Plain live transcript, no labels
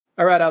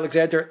All right,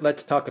 Alexander,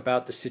 let's talk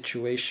about the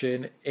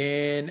situation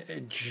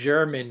in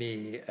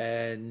Germany.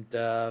 And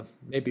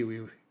maybe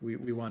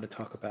we want to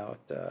talk about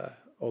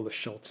Olaf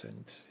Scholz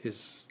and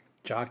his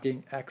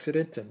jogging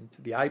accident and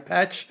the eye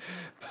patch.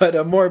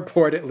 But more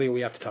importantly, we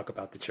have to talk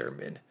about the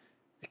German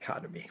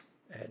economy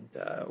and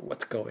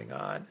what's going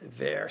on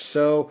there.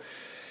 So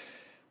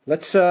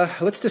let's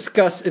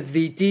discuss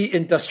the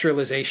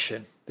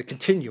deindustrialization, the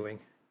continuing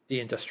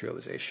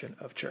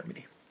deindustrialization of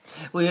Germany.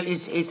 Well,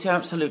 it's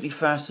absolutely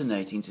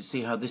fascinating to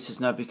see how this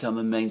has now become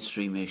a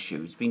mainstream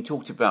issue. It's been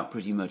talked about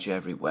pretty much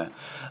everywhere.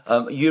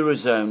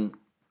 Eurozone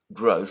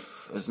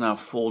growth has now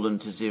fallen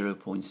to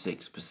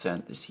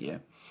 0.6% this year,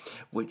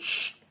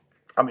 which,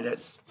 I mean,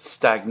 that's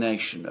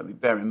stagnation. I mean,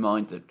 bear in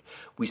mind that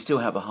we still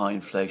have a high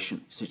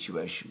inflation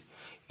situation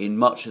in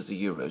much of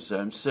the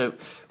Eurozone. So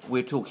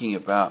we're talking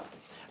about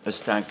a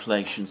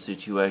stagflation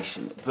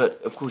situation.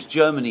 But, of course,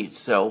 Germany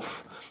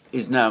itself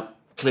is now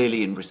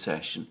clearly in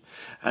recession.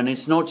 And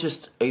it's not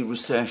just a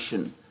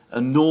recession, a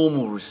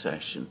normal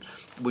recession,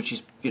 which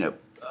is,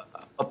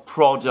 a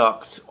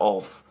product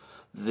of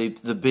the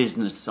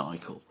business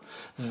cycle.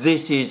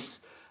 This is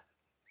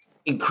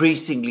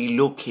increasingly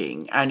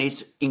looking, and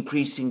it's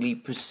increasingly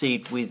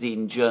perceived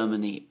within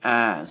Germany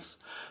as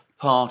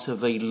part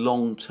of a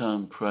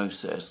long-term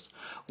process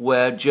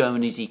where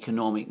Germany's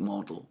economic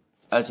model,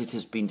 as it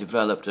has been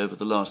developed over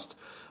the last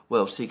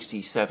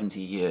 60,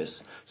 70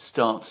 years,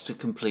 starts to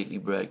completely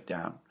break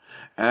down.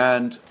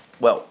 And,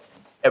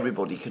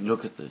 everybody can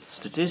look at the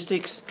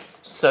statistics.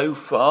 So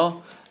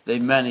far, they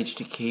managed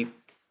to keep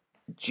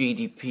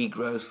GDP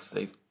growth.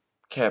 They've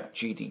kept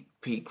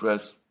GDP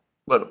growth,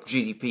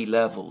 GDP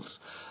levels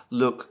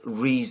look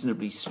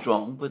reasonably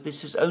strong, but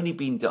this has only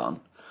been done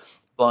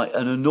by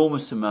an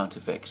enormous amount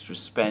of extra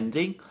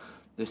spending.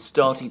 They're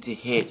starting to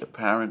hit,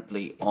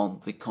 apparently, on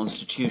the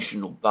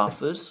constitutional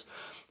buffers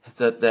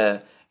that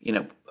they're,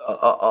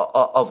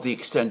 of the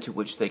extent to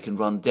which they can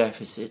run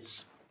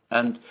deficits.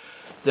 And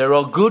there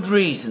are good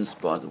reasons,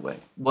 by the way,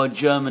 why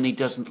Germany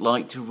doesn't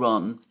like to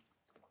run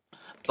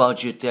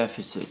budget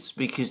deficits,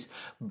 because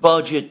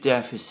budget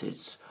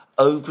deficits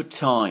over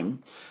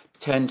time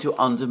tend to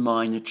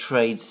undermine a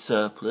trade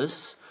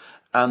surplus,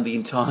 and the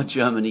entire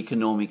German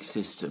economic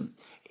system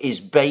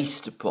is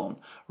based upon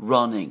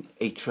running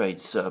a trade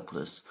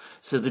surplus.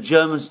 So the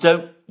Germans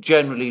don't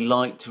generally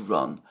like to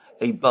run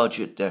a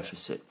budget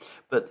deficit,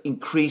 but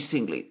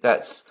increasingly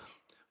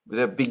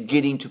they're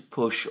beginning to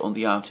push on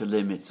the outer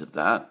limits of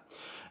that.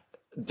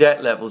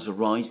 Debt levels are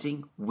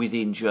rising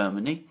within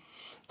Germany.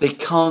 They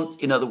can't,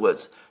 in other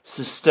words,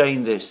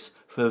 sustain this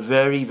for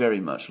very, very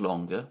much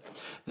longer.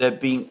 They're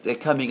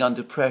coming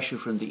under pressure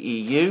from the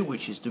EU,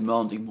 which is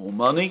demanding more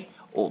money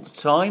all the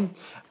time,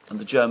 and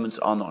the Germans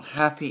are not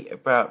happy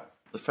about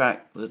the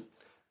fact that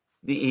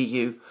the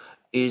EU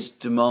is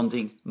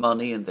demanding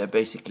money, and they're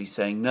basically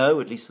saying no,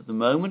 at least at the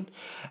moment.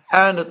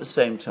 And at the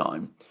same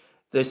time,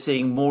 they're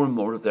seeing more and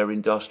more of their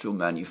industrial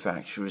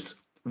manufacturers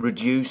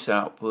reduce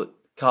output,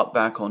 cut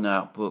back on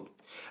output,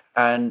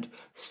 and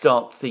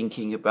start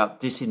thinking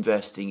about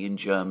disinvesting in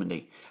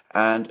Germany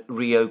and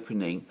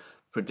reopening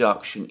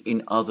production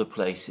in other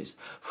places.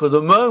 For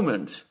the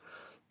moment,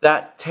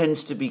 that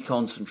tends to be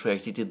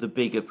concentrated in the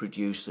bigger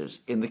producers,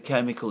 in the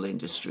chemical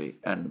industry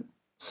and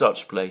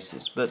such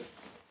places. But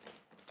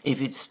if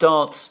it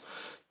starts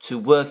to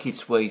work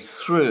its way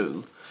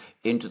through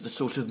into the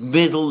sort of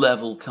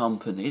middle-level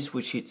companies,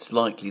 which it's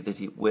likely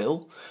that it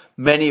will,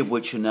 many of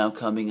which are now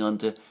coming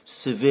under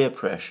severe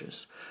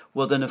pressures,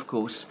 well then, of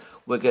course,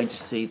 we're going to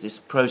see this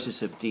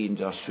process of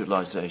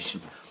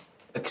deindustrialization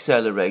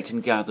accelerate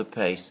and gather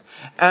pace.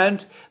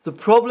 And the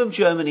problem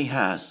Germany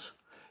has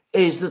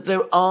is that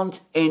there aren't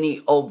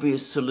any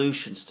obvious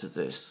solutions to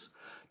this.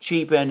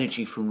 Cheap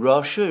energy from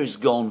Russia is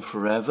gone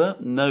forever,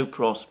 no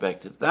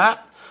prospect of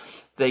that.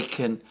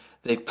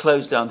 They've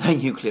closed down their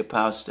nuclear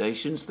power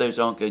stations. Those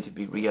aren't going to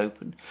be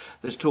reopened.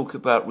 There's talk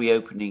about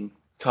reopening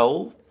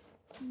coal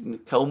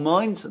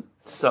mines, and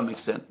to some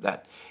extent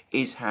that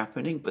is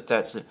happening, but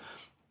that's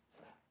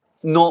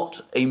not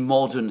a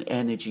modern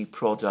energy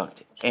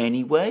product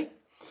anyway.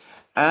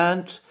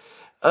 And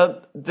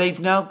they've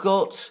now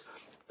got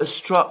a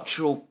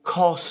structural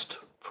cost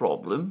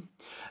problem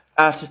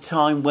at a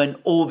time when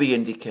all the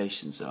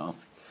indications are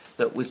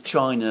that with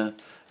China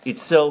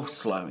itself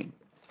slowing,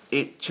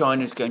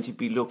 China's going to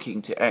be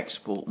looking to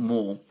export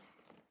more,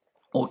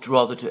 or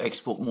rather to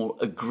export more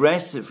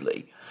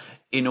aggressively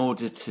in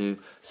order to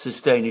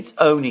sustain its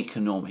own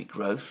economic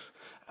growth.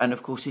 And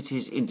of course, it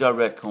is in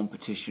direct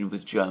competition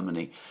with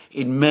Germany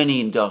in many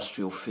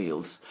industrial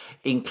fields,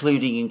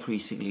 including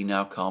increasingly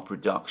now car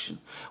production,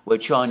 where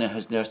China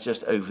has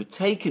just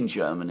overtaken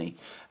Germany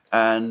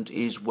and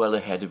is well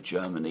ahead of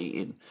Germany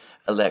in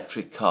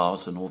electric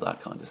cars and all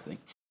that kind of thing.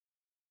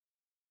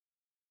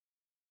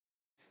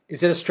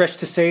 Is it a stretch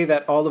to say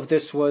that all of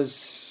this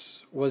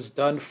was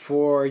done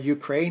for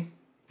Ukraine?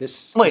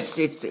 This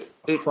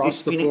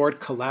across the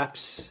board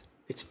collapse?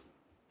 It's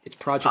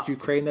Project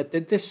Ukraine that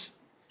did this?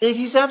 It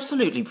is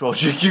absolutely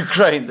Project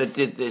Ukraine that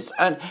did this.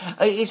 And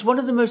it's one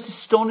of the most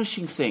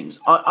astonishing things.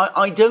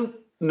 I don't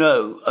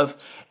know of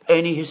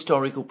any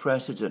historical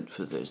precedent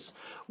for this,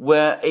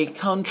 where a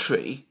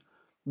country,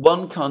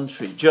 one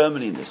country,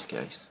 Germany in this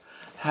case,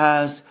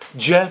 has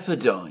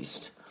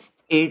jeopardized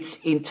its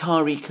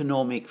entire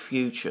economic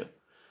future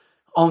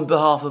on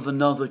behalf of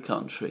another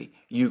country,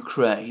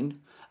 Ukraine,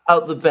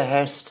 at the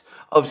behest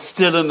of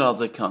still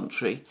another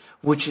country,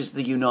 which is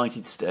the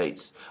United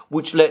States,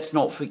 which, let's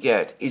not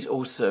forget, is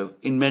also,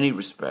 in many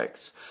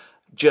respects,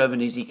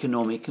 Germany's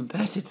economic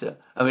competitor.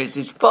 I mean, it's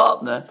its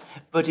partner,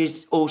 but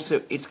it's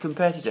also its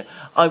competitor.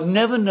 I've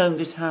never known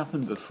this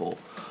happen before.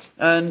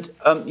 And,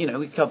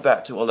 we come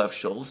back to Olaf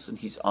Scholz and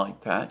his eye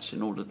patch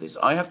and all of this.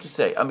 I have to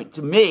say, I mean,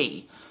 to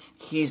me,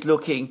 he's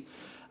looking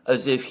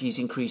as if he's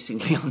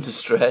increasingly under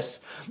stress.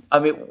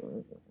 I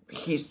mean,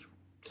 he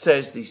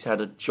says he's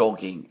had a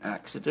jogging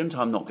accident.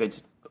 I'm not going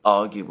to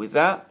argue with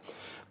that.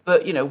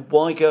 But,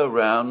 why go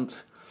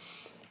around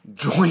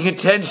drawing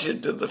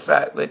attention to the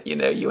fact that,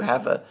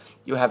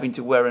 you're having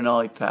to wear an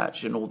eye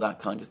patch and all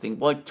that kind of thing?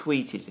 Why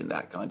tweet it in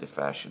that kind of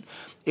fashion?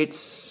 It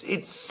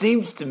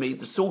seems to me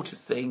the sort of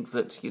thing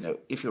that,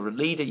 if you're a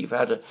leader, you've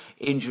had an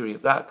injury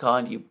of that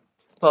kind, you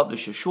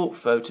publish a short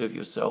photo of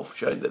yourself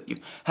showing that you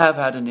have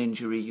had an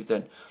injury, you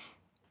then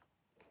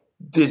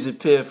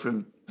disappear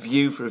from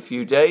view for a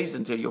few days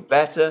until you're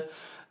better.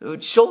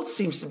 Scholz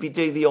seems to be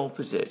doing the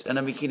opposite. And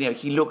I mean,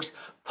 he looks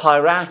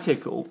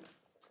piratical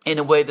in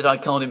a way that I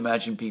can't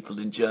imagine people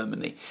in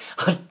Germany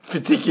are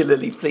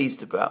particularly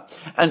pleased about.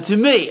 And to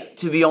me,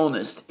 to be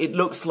honest, it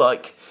looks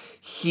like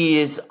he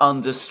is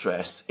under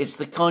stress. It's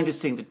the kind of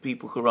thing that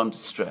people who are under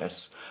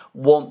stress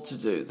want to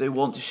do. They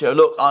want to show,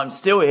 look, I'm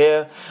still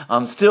here.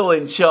 I'm still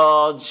in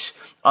charge.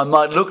 I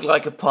might look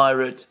like a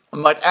pirate. I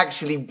might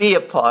actually be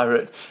a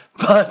pirate,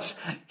 but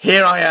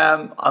here I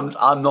am.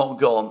 I'm not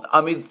gone.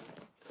 I mean,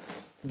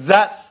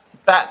 that's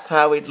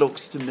how it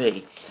looks to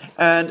me.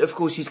 And of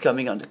course, he's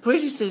coming under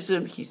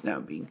criticism. He's now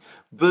being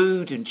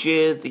booed and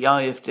jeered. The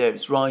AfD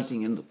is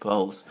rising in the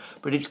polls,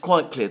 but it's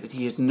quite clear that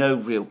he has no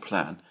real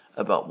plan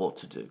about what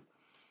to do.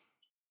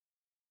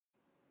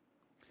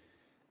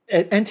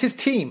 And his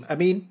team. I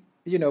mean,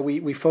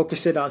 we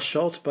focus it on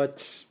Scholz,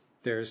 but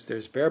there's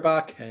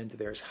Baerbock and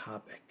there's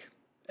Habeck.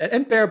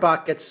 And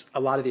Baerbock gets a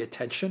lot of the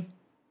attention,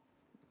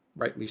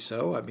 rightly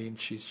so. I mean,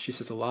 she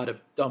says a lot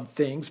of dumb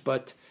things,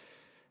 but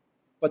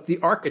the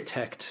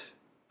architect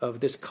of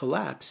this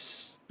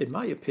collapse, in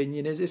my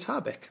opinion, is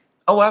Habeck.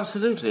 Oh,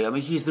 absolutely. I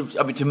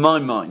mean, to my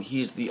mind,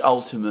 he's the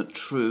ultimate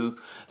true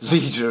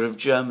leader of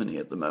Germany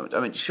at the moment.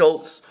 I mean,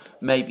 Scholz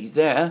may be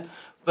there,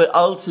 but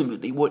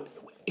ultimately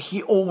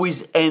he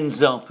always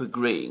ends up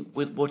agreeing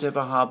with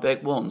whatever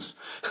Habeck wants.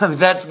 I mean,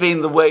 that's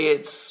been the way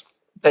it's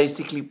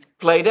basically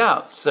played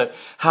out. So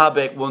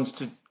Habeck wants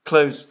to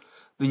close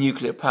the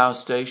nuclear power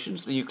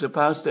stations. The nuclear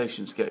power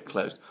stations get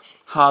closed.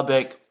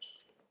 Habeck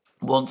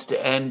wants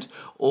to end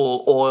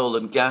all oil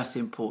and gas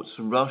imports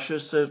from Russia,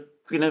 so,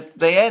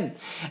 they end.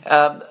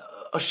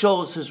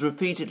 Scholz has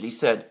repeatedly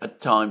said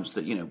at times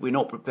that, we're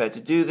not prepared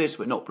to do this,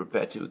 we're not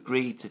prepared to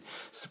agree to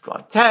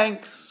supply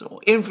tanks or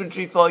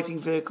infantry fighting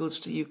vehicles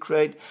to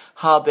Ukraine.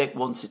 Habeck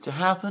wants it to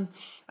happen,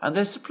 and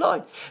they're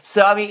supplied.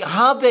 So, I mean,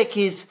 Habeck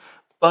is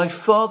by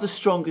far the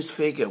strongest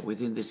figure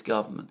within this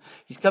government.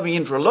 He's coming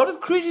in for a lot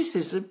of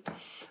criticism,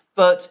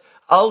 but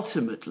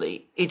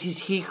ultimately it is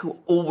he who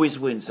always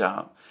wins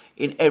out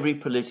in every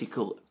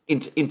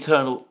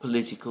internal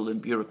political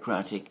and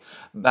bureaucratic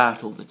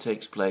battle that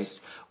takes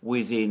place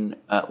within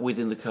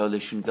the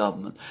coalition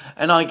government.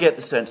 And I get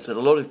the sense that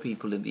a lot of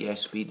people in the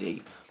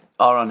SPD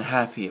are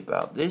unhappy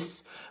about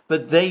this,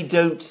 but they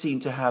don't seem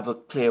to have a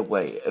clear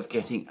way of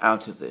getting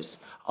out of this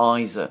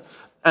either.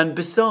 And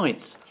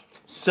besides,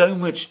 so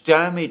much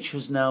damage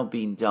has now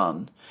been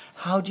done.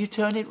 How do you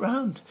turn it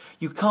round?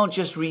 You can't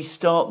just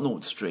restart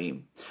Nord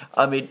Stream.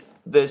 I mean,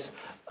 there's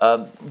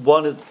I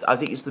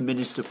think it's the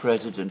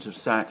Minister-President of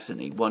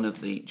Saxony, one of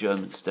the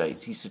German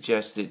states. He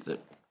suggested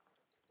that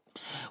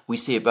we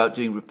see about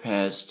doing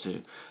repairs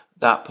to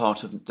that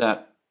part of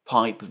that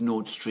pipe of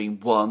Nord Stream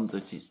 1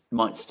 that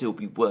might still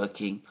be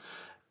working.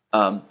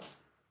 I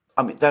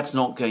mean, that's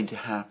not going to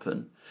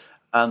happen.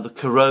 And the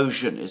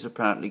corrosion is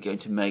apparently going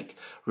to make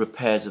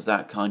repairs of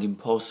that kind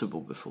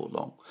impossible before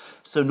long.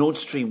 So Nord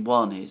Stream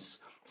 1 is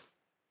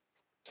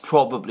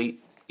probably,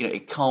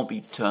 it can't be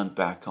turned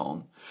back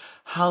on.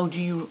 How do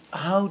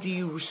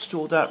you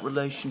restore that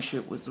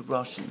relationship with the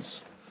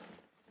Russians?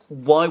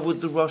 Why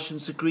would the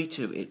Russians agree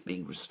to it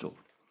being restored?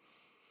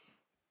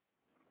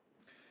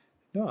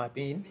 No, I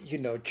mean,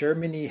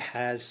 Germany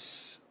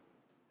has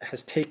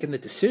taken the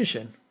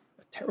decision,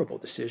 a terrible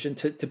decision,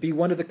 to be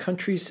one of the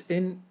countries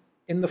in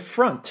the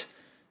front,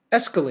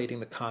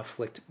 escalating the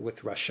conflict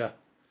with Russia.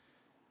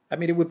 I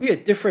mean, it would be a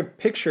different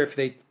picture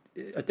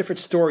a different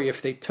story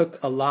if they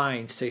took a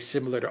line, say,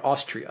 similar to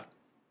Austria,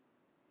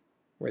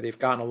 where they've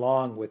gone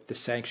along with the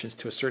sanctions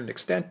to a certain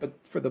extent, but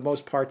for the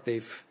most part,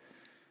 they've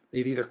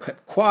either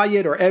kept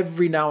quiet or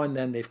every now and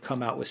then they've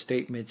come out with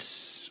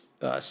statements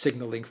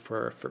signaling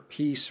for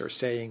peace or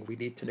saying we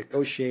need to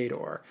negotiate,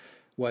 or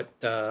what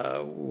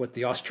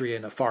the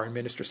Austrian foreign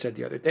minister said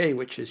the other day,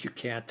 which is you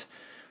can't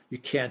you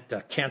can't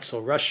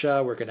cancel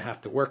Russia. We're going to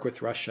have to work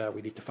with Russia.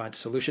 We need to find a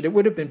solution. It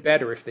would have been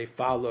better if they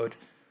followed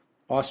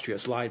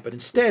Austria's line, but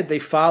instead they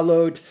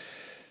followed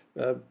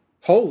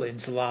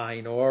Poland's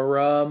line or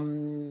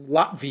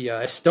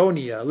Latvia,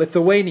 Estonia,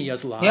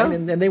 Lithuania's line, Yeah,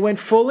 and then they went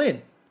full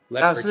in,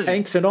 Leopard absolutely.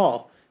 tanks and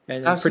all.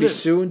 And then pretty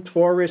Absolutely. soon,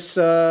 Taurus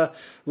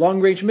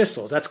long-range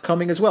missiles, that's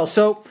coming as well.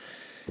 So,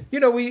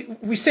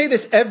 we say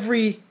this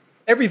every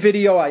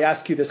video. I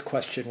ask you this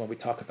question when we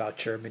talk about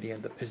Germany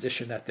and the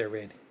position that they're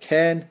in.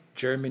 Can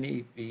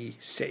Germany be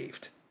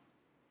saved?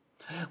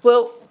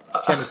 Well,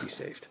 Can it be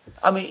saved?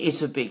 I mean,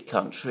 it's a big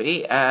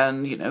country,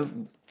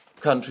 and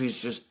countries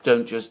just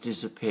don't just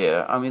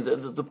disappear. I mean,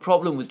 the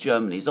problem with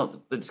Germany is not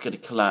that it's going to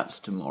collapse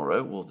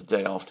tomorrow, or the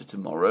day after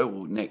tomorrow,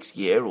 or next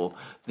year, or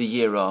the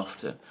year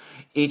after.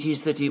 It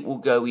is that it will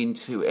go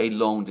into a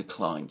long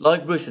decline,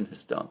 like Britain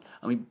has done.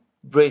 I mean,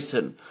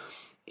 Britain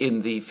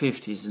in the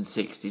 50s and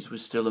 60s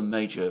was still a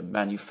major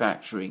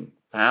manufacturing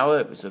power.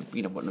 It was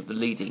one of the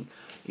leading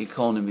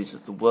economies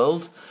of the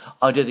world.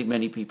 I don't think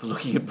many people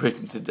looking at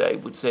Britain today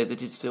would say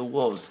that it still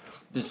was,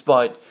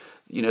 despite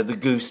the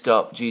goosed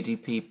up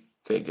GDP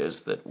figures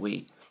that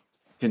we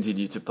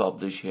continue to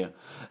publish here.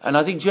 And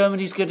I think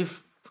Germany's going to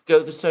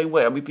go the same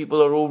way. I mean,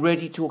 people are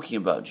already talking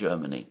about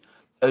Germany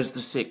as the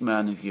sick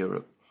man of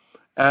Europe.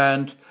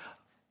 And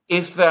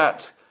if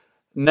that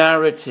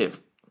narrative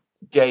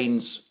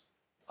gains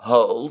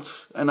hold,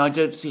 and I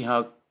don't see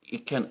how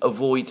it can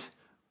avoid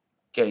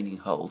gaining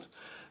hold,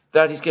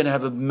 that is going to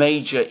have a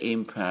major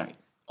impact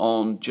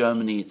on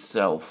Germany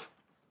itself,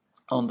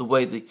 on the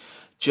way the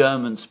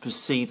Germans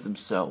perceive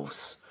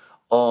themselves,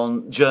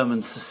 on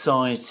German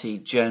society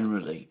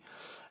generally.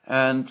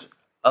 And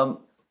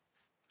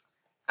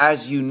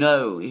as you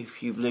know,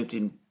 if you've lived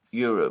in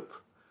Europe,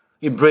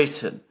 in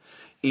Britain,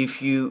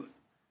 if you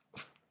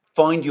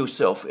find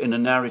yourself in a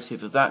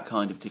narrative of that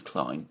kind of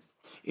decline,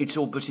 it's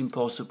all but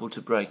impossible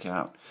to break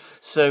out.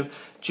 So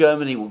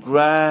Germany will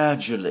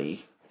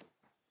gradually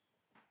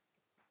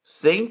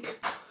sink,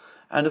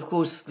 and of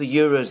course the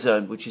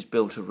Eurozone, which is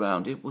built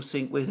around it, will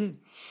sink with it,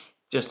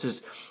 just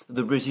as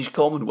the British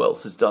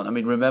Commonwealth has done. I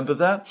mean, remember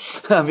that?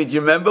 I mean, do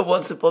you remember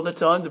once upon a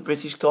time the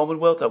British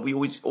Commonwealth? That we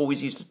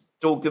always used to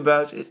talk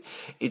about it.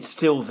 It's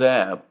still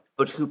there,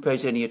 but who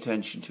pays any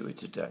attention to it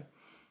today?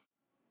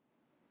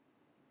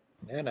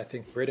 And I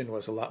think Britain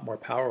was a lot more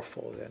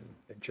powerful than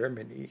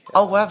Germany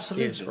Oh, is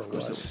absolutely. or Of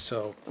course it was. was.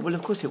 So Well,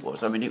 of course it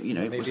was. I mean, it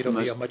maybe was the it'll be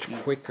most a much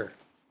quicker.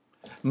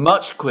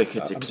 much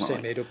quicker I'm just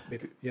saying decline.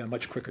 maybe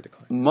much quicker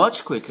decline.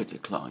 Much quicker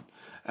decline.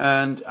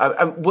 And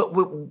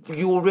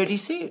you already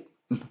see it.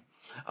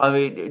 I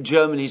mean,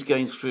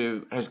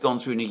 has gone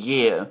through in a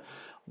year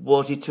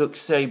what it took,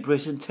 say,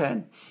 Britain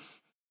 10.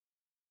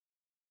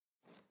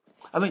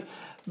 I mean,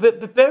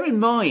 but bear in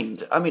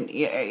mind, I mean,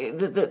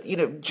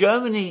 that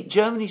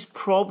Germany's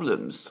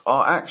problems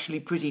are actually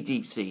pretty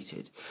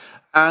deep-seated,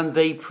 and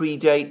they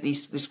predate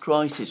this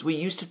crisis. We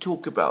used to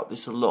talk about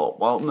this a lot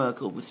while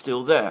Merkel was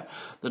still there,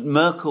 that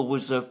Merkel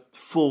was a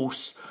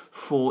force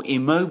for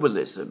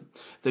immobilism,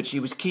 that she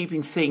was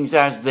keeping things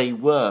as they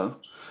were,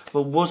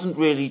 but wasn't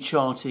really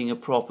charting a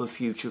proper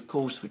future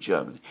course for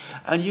Germany.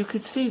 And you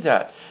could see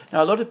that.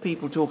 Now, a lot of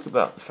people talk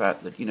about the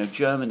fact that,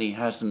 Germany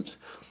hasn't,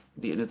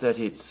 that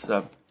it's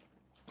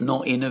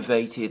not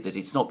innovated, that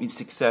it's not been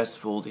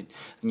successful, that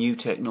new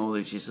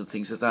technologies and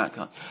things of that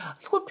kind. I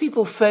think what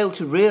people fail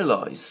to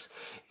realise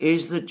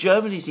is that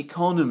Germany's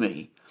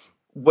economy,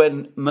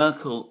 when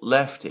Merkel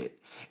left it,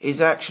 is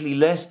actually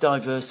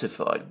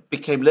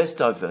became less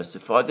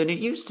diversified than it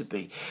used to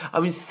be.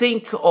 I mean,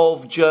 think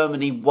of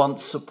Germany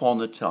once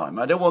upon a time.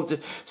 I don't want to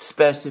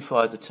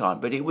specify the time,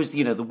 but it was,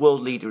 the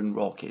world leader in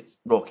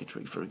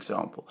rocketry, for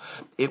example.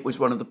 It was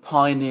one of the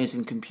pioneers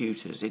in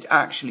computers. It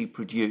actually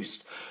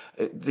produced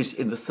this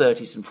in the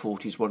 30s and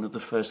 40s, one of the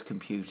first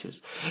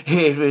computers.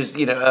 It was,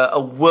 a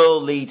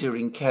world leader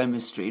in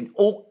chemistry, in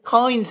all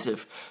kinds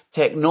of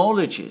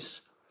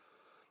technologies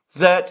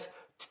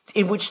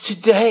in which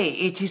today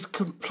it is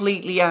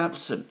completely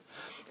absent.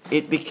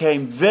 It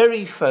became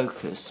very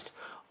focused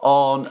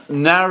on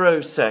narrow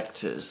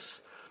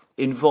sectors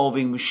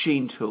involving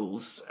machine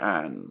tools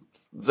and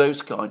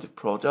those kind of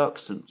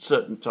products and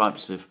certain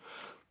types of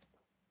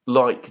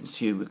light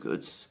consumer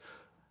goods,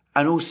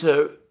 and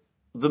also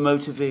the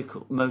motor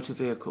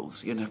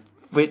vehicles,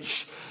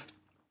 which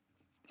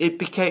it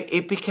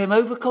became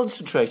over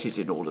concentrated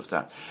in all of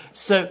that.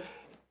 So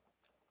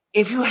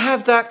if you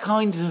have that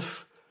kind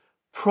of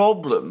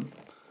problem,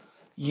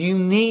 you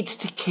need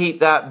to keep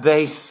that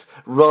base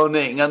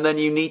running, and then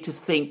you need to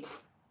think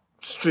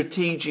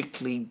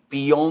strategically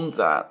beyond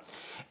that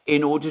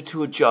in order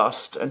to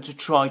adjust and to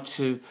try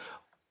to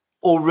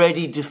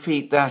already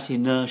defeat that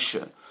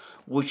inertia,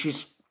 which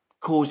is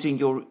causing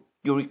your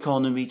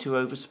economy to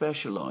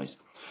over-specialize.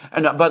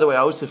 And by the way, I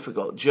also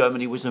forgot,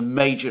 Germany was a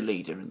major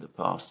leader in the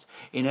past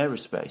in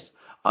aerospace.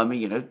 I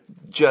mean,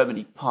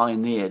 Germany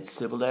pioneered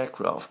civil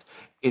aircraft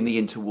in the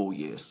interwar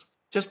years.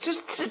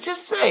 Just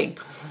saying.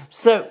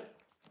 So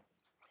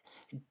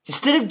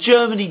instead of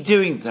Germany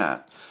doing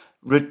that,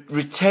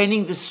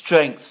 retaining the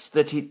strengths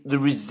the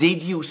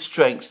residual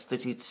strengths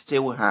that it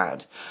still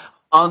had,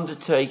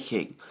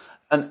 undertaking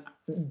a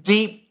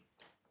deep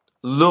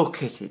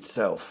look at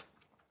itself,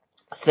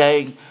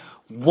 saying,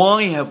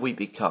 why have we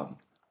become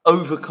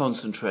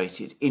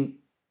over-concentrated in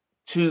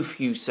too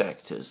few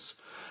sectors?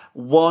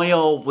 Why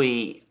are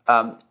we,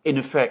 in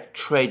effect,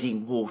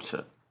 treading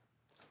water?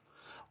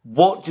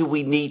 What do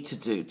we need to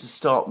do to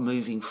start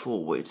moving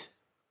forward?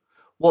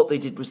 What they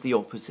did was the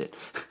opposite.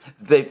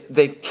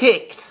 They've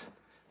kicked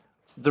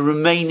the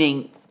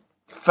remaining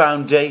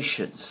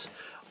foundations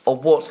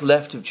of what's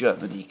left of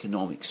German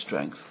economic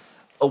strength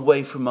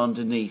away from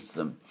underneath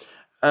them.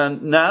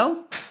 And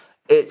now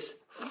it's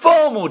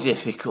far more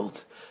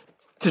difficult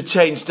to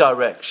change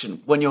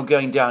direction when you're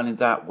going down in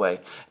that way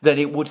than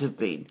it would have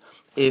been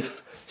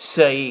if,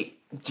 say,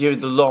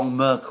 during the long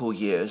Merkel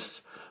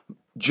years,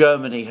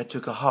 Germany had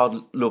took a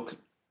hard look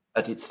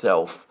at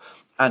itself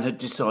and had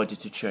decided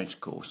to change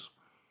course.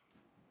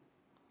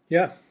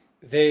 Yeah,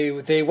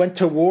 they went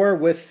to war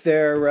with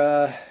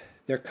their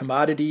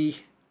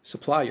commodity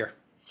supplier.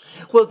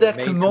 Well, their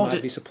main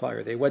commodity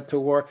supplier. They went to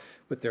war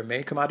with their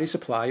main commodity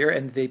supplier,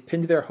 and they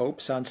pinned their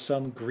hopes on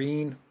some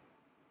green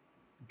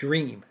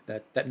dream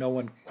that no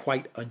one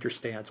quite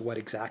understands what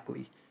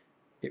exactly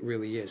it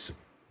really is.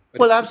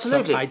 But well, it's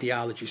absolutely. Some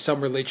ideology,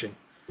 some religion.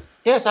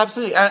 Yes,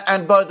 absolutely.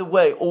 And by the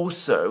way,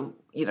 also,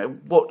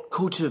 what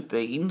could have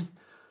been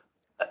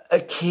a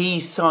key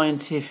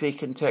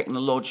scientific and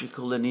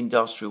technological and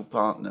industrial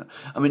partner.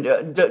 I mean,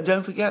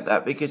 don't forget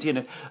that, because,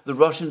 the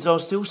Russians are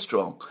still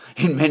strong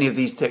in many of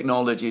these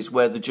technologies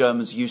where the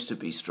Germans used to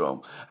be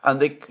strong.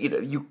 And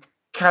you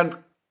can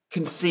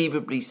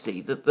conceivably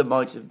see that there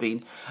might have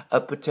been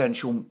a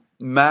potential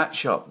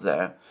match up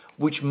there,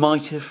 which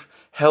might have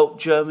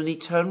helped Germany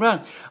turn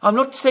around. I'm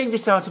not saying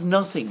this out of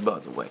nothing, by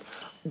the way.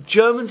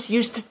 Germans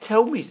used to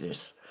tell me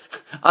this.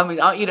 I mean,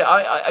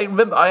 I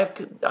remember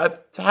I've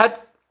had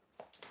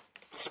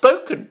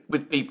spoken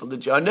with people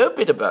that I know a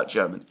bit about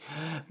Germany,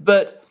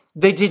 but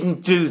they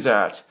didn't do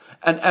that.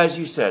 And as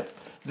you said,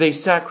 they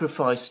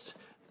sacrificed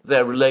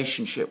their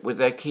relationship with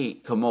their key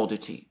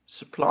commodity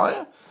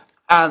supplier,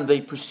 and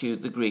they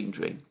pursued the green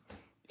dream.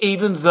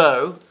 Even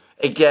though,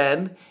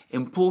 again,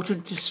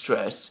 important to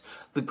stress,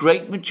 the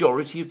great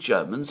majority of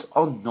Germans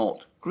are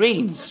not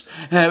Greens,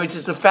 which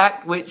is a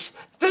fact which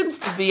tends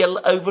to be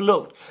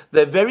overlooked.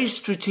 They're very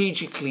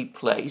strategically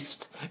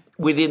placed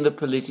within the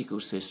political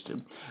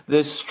system.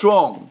 They're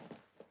strong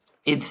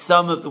in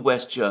some of the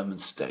West German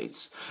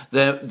states.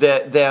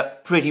 They're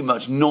pretty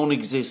much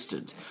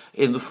non-existent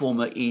in the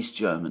former East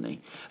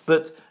Germany.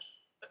 But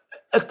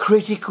a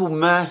critical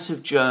mass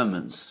of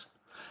Germans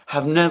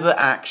have never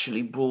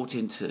actually bought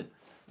into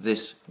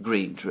this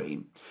green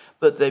dream,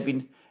 but they've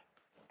been,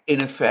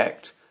 in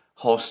effect,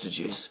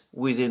 hostages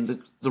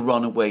within the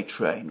runaway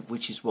train,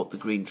 which is what the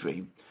green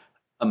dream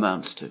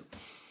amounts to.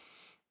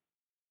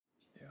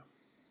 Yeah,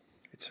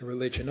 it's a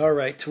religion. All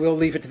right, we'll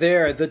leave it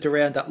there.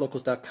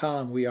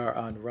 TheDuran.locals.com. We are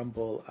on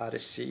Rumble,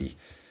 Odyssey,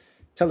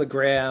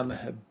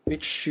 Telegram,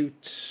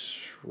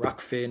 BitChute,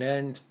 Rockfin,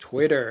 and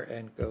Twitter.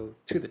 And go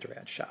to the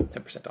Duran shop.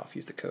 10% off.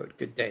 Use the code.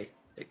 Good day.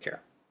 Take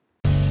care.